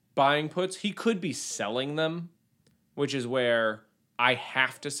buying puts. He could be selling them, which is where I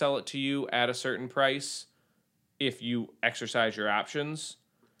have to sell it to you at a certain price if you exercise your options.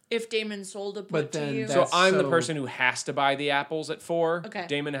 If Damon sold a put But to then you, So That's I'm the so- person who has to buy the apples at 4. Okay.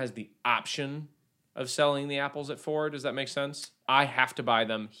 Damon has the option of selling the apples at 4. Does that make sense? I have to buy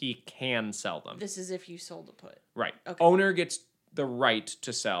them. He can sell them. this is if you sold a put. Right. Okay. Owner gets the right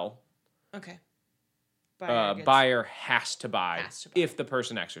to sell. Okay. Buyer has to buy Has to buy. if the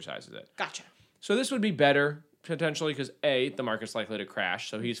person exercises it. Gotcha. So this would be better potentially because A, the market's likely to crash,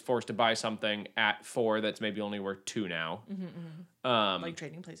 so he's forced to buy something at 4 that's maybe only worth 2 now. Like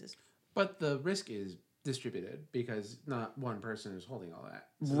trading places. But the risk is distributed because not one person is holding all that.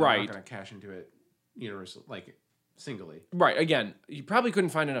 So Right. They're not going to cash into it universal, like singly. Right. Again, you probably couldn't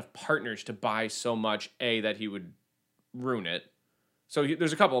find enough partners to buy so much, A, that he would ruin it. So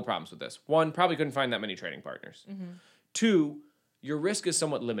there's a couple of problems with this. One, probably couldn't find that many trading partners. 2, your risk is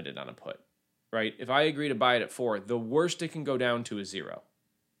somewhat limited on a put, right? If I agree to buy it at 4, the worst it can go down to is 0.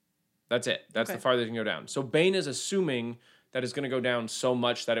 That's it. That's Okay. the farthest it can go down. So Bain is assuming that it's going to go down so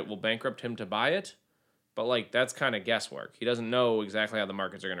much that it will bankrupt him to buy it. But, like, that's kind of guesswork. He doesn't know exactly how the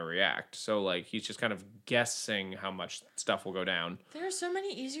markets are going to react. So, like, he's just kind of guessing how much stuff will go down. There are so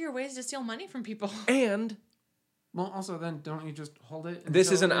many easier ways to steal money from people. And Well, also then don't you just hold it?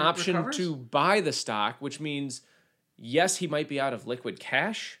 this is an until it option recovers? to buy the stock, which means, yes, he might be out of liquid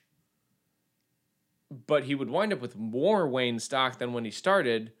cash, but he would wind up with more Wayne stock than when he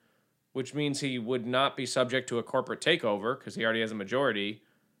started, which means he would not be subject to a corporate takeover because he already has a majority.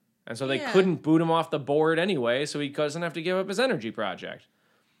 And so they Yeah. couldn't boot him off the board anyway, so he doesn't have to give up his energy project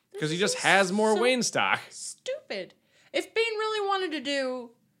because he This just is has more so Wayne stock. Stupid. If Bain really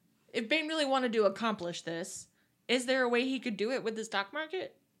wanted to accomplish this, is there a way he could do it with the stock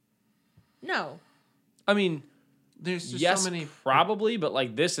market? No. I mean, There's just yes, so many. probably, but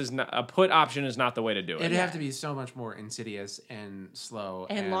like this is not a put option is not the way to do it. It'd Yeah. have to be so much more insidious and slow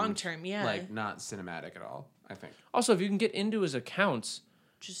And long-term, yeah. like not cinematic at all. I think. Also, if you can get into his accounts,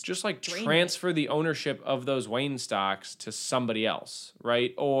 just like drain it. transfer the ownership of those Wayne stocks to somebody else,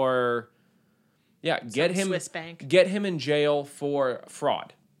 right? Or get him Swiss bank. get him in jail for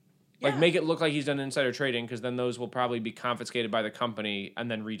fraud. Like Yeah. make it look like he's done insider trading because then those will probably be confiscated by the company and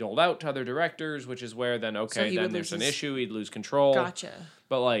then redoled out to other directors, which is where then he then would there's lose an his- issue, he'd lose control. Gotcha.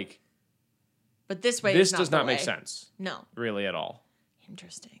 But like But this way this is not does the not make way. sense No. really at all.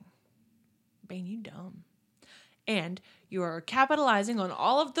 Interesting. Bane, you dumb. And you are capitalizing on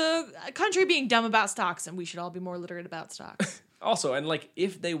all of the country being dumb about stocks, and we should all be more literate about stocks. Also, and like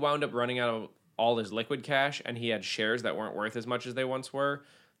if they wound up running out of all his liquid cash and he had shares that weren't worth as much as they once were,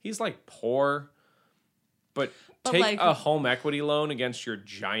 he's like poor. But take like- a home equity loan against your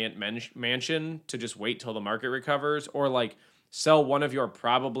giant mansion to just wait till the market recovers, or like sell one of your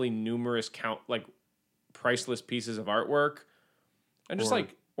probably numerous priceless pieces of artwork, and just Or-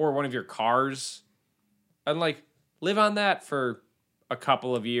 or one of your cars, and like live on that for a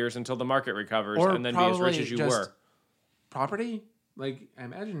couple of years until the market recovers, Or and then be as rich probably as you just were. Property, like I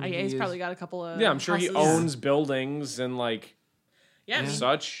imagine. He's probably got a couple of Yeah, I'm sure he houses. owns buildings and like Yeah, I mean,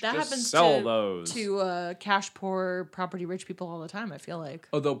 such. that Just happens sell those. to cash poor, property rich people all the time. I feel like.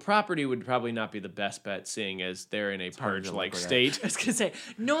 Although property would probably not be the best bet, seeing as they're in a hard to purge-like liquidate. state. I was gonna say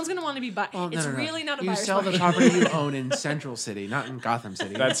no one's gonna want to be buying. Well, It's really not a You buyer's sell the market. property you own in Central City, not in Gotham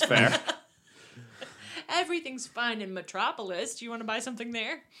City. That's fair. everything's fine in Metropolis. Do you want to buy something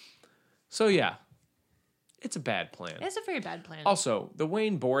there? So yeah, it's a bad plan. It's a very bad plan. Also, the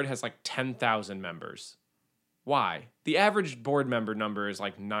Wayne board has like 10,000 members. Why? The average board member number is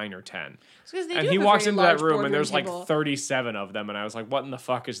like 9 or 10. It's 'cause they And do he have a walks very into that large room and boardroom there's like table. 37 of them, and I was like, what in the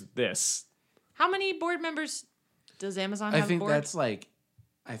fuck is this? How many board members does Amazon I have? think a board? that's like,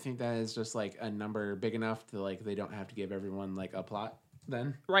 I think that is just like a number big enough to like they don't have to give everyone like a plot.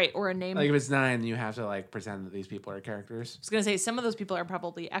 Then right, or a name. like if it's 9, you have to like pretend that these people are characters. I was gonna say some of those people are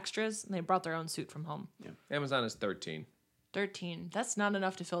probably extras, and they brought their own suit from home. Amazon is 13. 13. That's not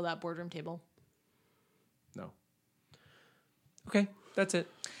enough to fill that boardroom table. No. Okay, that's it.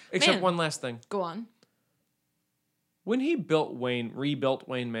 Except Man. one last thing. Go on. When he rebuilt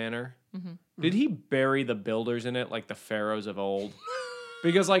Wayne Manor, did he bury the builders in it like the pharaohs of old?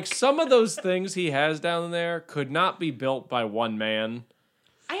 Because like some of those things he has down there could not be built by one man.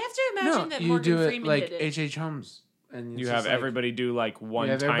 I have to imagine that you Morgan do it Freeman like did it. H.H. Holmes, and You it's have just, like, everybody do like you one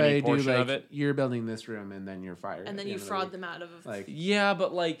have tiny everybody portion do, like, of it. You're building this room, and then you're fired. And then you fraud them out of Like Yeah,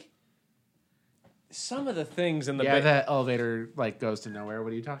 but like some of the things in the that elevator like goes to nowhere.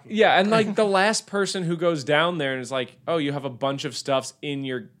 What are you talking? Yeah, and like the last person who goes down there and is like, "Oh, you have a bunch of stuffs in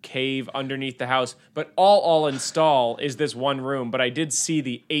your cave underneath the house, but all I'll install is this one room, but I did see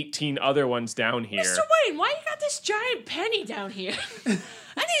the 18 other ones down here." Mr. Wayne, why you got this giant penny down here?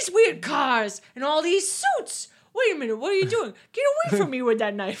 And these weird cars and all these suits. Wait a minute, what are you doing? Get away from me with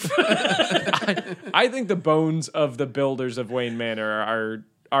that knife. I think the bones of the builders of Wayne Manor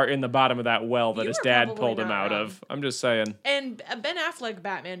are in the bottom of that well that You his were dad probably pulled him not out wrong. of. I'm just saying. And Ben Affleck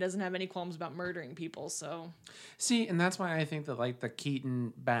Batman doesn't have any qualms about murdering people, so See, and that's why I think that like the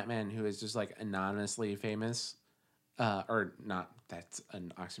Keaton Batman, who is just like anonymously famous, or not. That's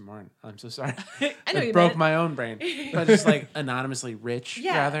an oxymoron. I'm so sorry. I know It you broke meant. my own brain, but just like anonymously rich,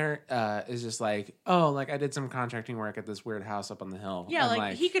 Yeah. rather, is just like, oh, like I did some contracting work at this weird house up on the hill. Yeah, And,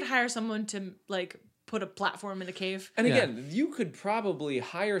 like he could hire someone to like put a platform in a cave. And Yeah. again, you could probably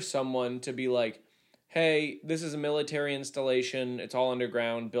hire someone to be like, "Hey, this is a military installation. It's all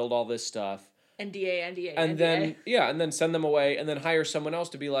underground. Build all this stuff." NDA, NDA, And NDA. then send them away, and then hire someone else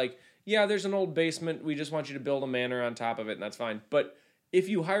to be like, "Yeah, there's an old basement. We just want you to build a manor on top of it, and that's fine." But if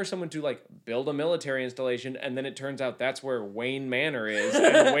you hire someone to like build a military installation, and then it turns out that's where Wayne Manor is,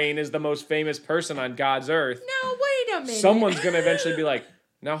 and Wayne is the most famous person on God's earth, Now wait a minute. someone's gonna eventually be like,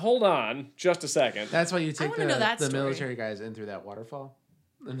 "Now hold on, just a second." That's why you take wanna know that the story. military guys in through that waterfall,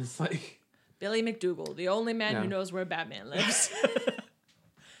 and it's like, Billy McDougal, the only man Yeah. who knows where Batman lives.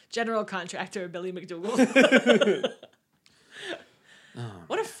 General contractor Billy McDougal.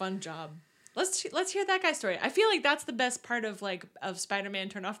 What a fun job. Let's hear that guy's story. I feel like that's the best part of Spider-Man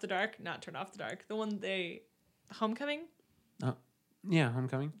Turn Off the Dark. Not Turn Off the Dark. The one Homecoming? yeah,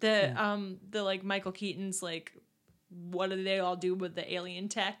 Homecoming. The like Michael Keaton's like, what do they all do with the alien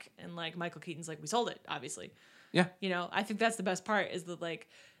tech? And like Michael Keaton's like, we sold it, obviously. Yeah. You know, I think that's the best part is that like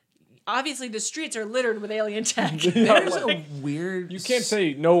obviously the streets are littered with alien tech. There's a weird. You can't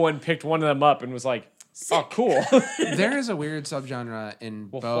say no one picked one of them up and was like, "Oh, cool, There is a weird subgenre in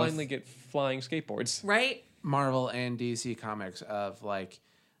we'll both finally get flying skateboards." Right? Marvel and DC comics of like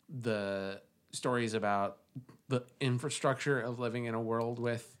the stories about the infrastructure of living in a world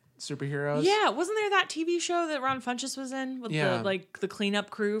with superheroes. Yeah, wasn't there that TV show that Ron Funches was in with Yeah. the cleanup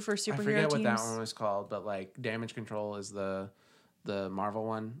crew for I superhero forget teams? what that one was called, but like Damage Control is the Marvel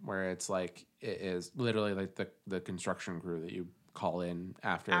one where it's like it is literally like the construction crew that you call in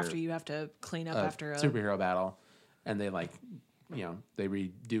after you have to clean up a after a superhero battle, and they like they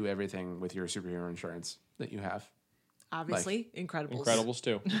redo everything with your superhero insurance that you have. obviously Incredibles. Incredibles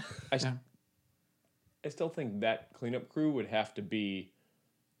too. Yeah. I still think that cleanup crew would have to be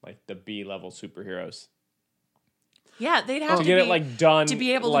like the B-level superheroes Yeah, they'd have to to get be, it like done to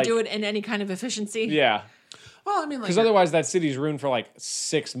be able like, to do it in any kind of efficiency. Yeah, Well, I mean, like, because otherwise that city's ruined for like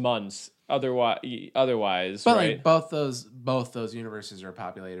 6 months. Otherwise, but right? like both those universes are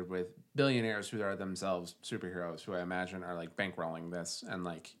populated with billionaires who are themselves superheroes, who I imagine are like bankrolling this, and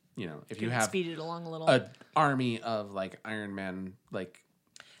like if you have speed it along a little. an army of like Iron Man like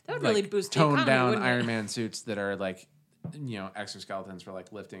that would really like, boost the toned economy, down wouldn't it? Iron Man suits that are like exoskeletons for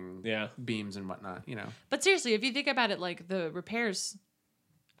like lifting Yeah. beams and whatnot. But seriously, if you think about it, like the repairs,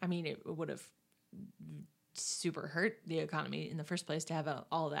 I mean, it would have super hurt the economy in the first place to have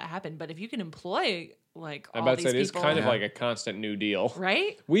all of that happen. But if you can employ like I'm all about to these say it is people, kind of Yeah. like a constant New Deal.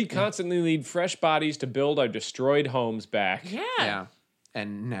 right? We constantly need fresh bodies to build our destroyed homes back. Yeah. Yeah.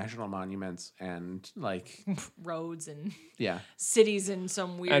 and national monuments and like Roads and yeah. cities in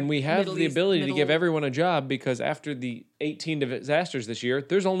some weird. And we have Middle the East- ability to give middle- everyone a job because after the 18 disasters this year,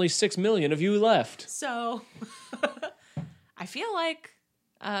 there's only 6 million of you left. So, I feel like,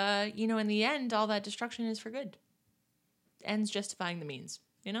 in the end, all that destruction is for good. Ends justifying the means.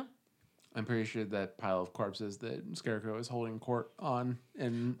 I'm pretty sure that pile of corpses that Scarecrow is holding court on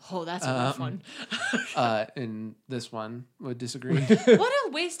in Oh, that's a rough one. in this one would disagree. What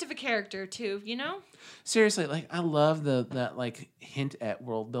a waste of a character, too. Seriously, like I love that like hint at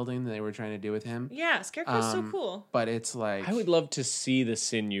world building that they were trying to do with him, Yeah, Scarecrow's so cool. but it's like I would love to see the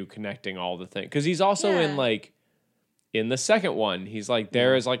sinew connecting all the things. Because he's also Yeah. in the second one, he's like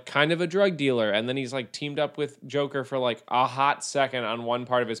there is like kind of a drug dealer, and then he's like teamed up with Joker for like a hot second on one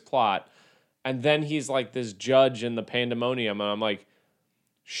part of his plot. And then he's like this judge in the pandemonium, and I'm like,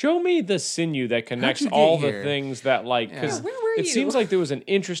 show me the sinew that connects you get all the here? things that like, because Yeah, where were it you? seems like there was an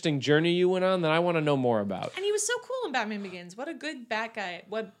interesting journey you went on that I want to know more about. And he was so cool in Batman Begins. What a good bad guy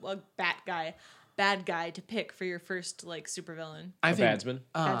to pick for your first like supervillain. I A think badsman.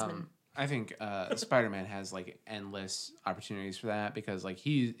 Badsman. I think Spider-Man has like endless opportunities for that because like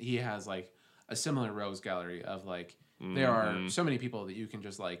he has like a similar rogues gallery of like there are so many people that you can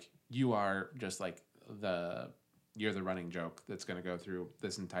just like you are just like you're the running joke that's going to go through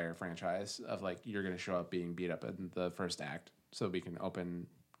this entire franchise of like you're going to show up being beat up in the first act so we can open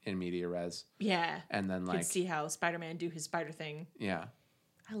in media res Yeah. and then You like can see how Spider-Man do his spider thing. yeah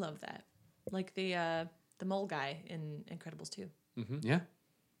I love that. Like the mole guy in Incredibles 2. yeah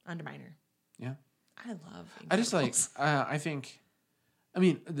Underminer. yeah. I love Incredibles. I just like I think I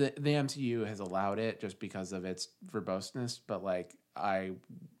mean the MCU has allowed it just because of its verboseness, but like I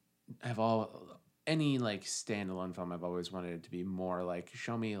have any like standalone film I've always wanted it to be more like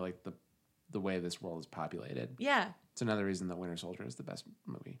show me like the way this world is populated. Yeah. It's another reason that Winter Soldier is the best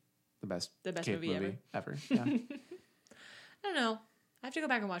movie. The best kid movie ever. Yeah. I don't know. I have to go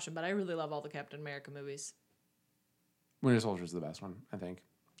back and watch them, but I really love all the Captain America movies. Winter Soldier is the best one, I think.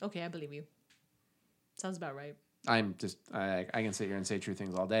 Okay, I believe you. Sounds about right. I'm just I can sit here and say true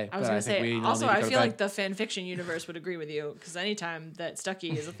things all day. I was but going to think we say, all also, need to I go to feel bed. like the fan fiction universe would agree with you, because anytime that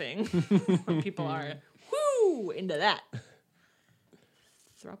Stucky is a thing, people are, whoo, into that.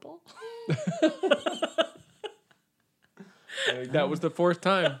 Thruple? That was the fourth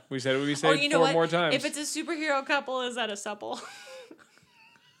time we said it. We said you know four what? more times. If it's a superhero couple, is that a supple?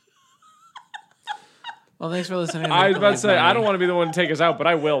 Well, thanks for listening. to I was about to Make say Believe I Money. don't want to be the one to take us out, but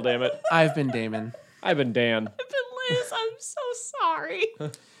I will. Damn it! I've been Damon. I've been Dan. I've been Liz. I'm so sorry.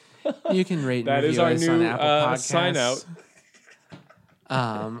 You can rate and That is review our us new on Apple Podcasts. sign out.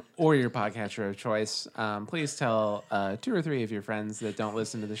 Or your podcatcher of choice. Please tell 2 or 3 of your friends that don't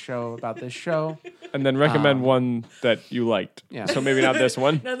listen to the show about this show. And then recommend one that you liked. Yeah. So maybe not this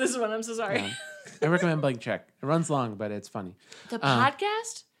one. No, this is one. I'm so sorry. I recommend Blank Check. It runs long, but it's funny. The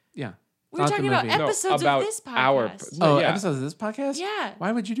podcast? Yeah. We were Not the talking about movie. No, episodes about of this podcast. our- Oh, yeah. episodes of this podcast? Yeah.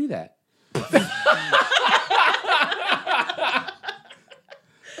 Why would you do that?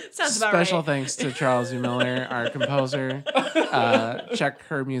 Sounds about Special right. thanks to Charles U. Miller, our composer. Check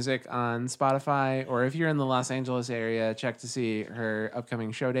her music on Spotify, or if you're in the Los Angeles area, check to see her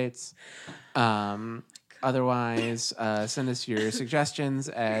upcoming show dates. Otherwise, send us your suggestions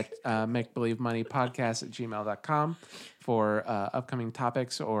at makebelievemoneypodcast@gmail.com for upcoming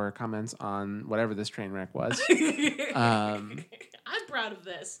topics or comments on whatever this train wreck was. I'm proud of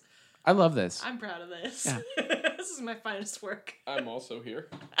this. I love this. I'm proud of this. Yeah. This is my finest work. I'm also here.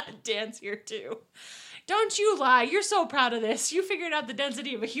 Dan's here too. Don't you lie. You're so proud of this. You figured out the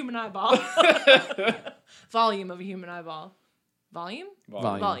density of a human eyeball. Volume of a human eyeball. Volume?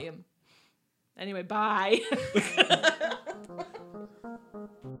 Volume. Anyway, bye.